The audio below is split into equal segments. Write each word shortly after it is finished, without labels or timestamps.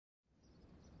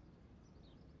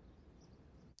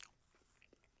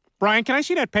Brian, can I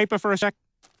see that paper for a sec?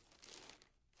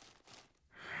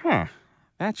 Huh.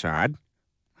 That's odd.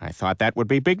 I thought that would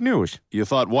be big news. You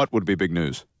thought what would be big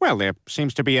news? Well, there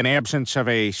seems to be an absence of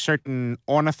a certain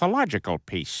ornithological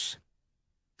piece.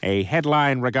 A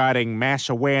headline regarding mass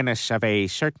awareness of a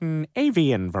certain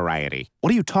avian variety.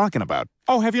 What are you talking about?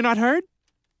 Oh, have you not heard?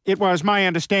 It was my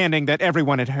understanding that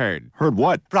everyone had heard. Heard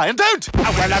what? Brian, don't!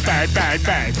 Oh, well, a bird, bird,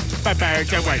 bird. But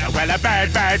bird's a word, well, a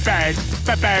bird, bird, bird.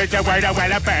 But bird's a word,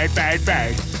 well, a bird, bird,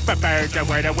 bird. But bird's a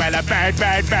word, well, a bird,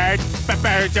 bird, bird. But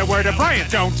bird's a word, Brian,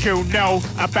 don't you know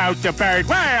about the bird?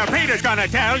 Well, Peter's gonna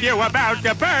tell you about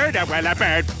the bird. Well, a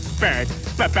bird, bird.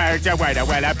 But bird's a word,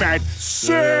 well, a bird.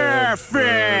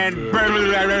 Surfing.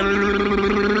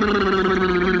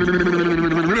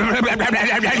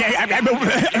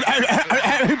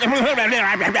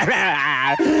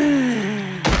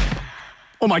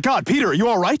 Oh my God, Peter, are you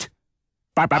all right?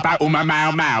 Papa uma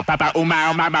mau mau, papa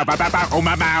uma mau mau, papa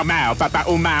uma mau mau, papa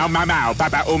uma mau mau,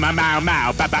 papa uma mau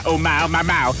mau, papa uma mau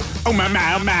mau, uma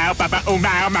mau mau, papa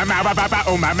uma mau mau,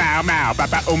 papa uma mau mau,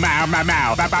 papa uma mau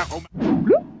mau, papa.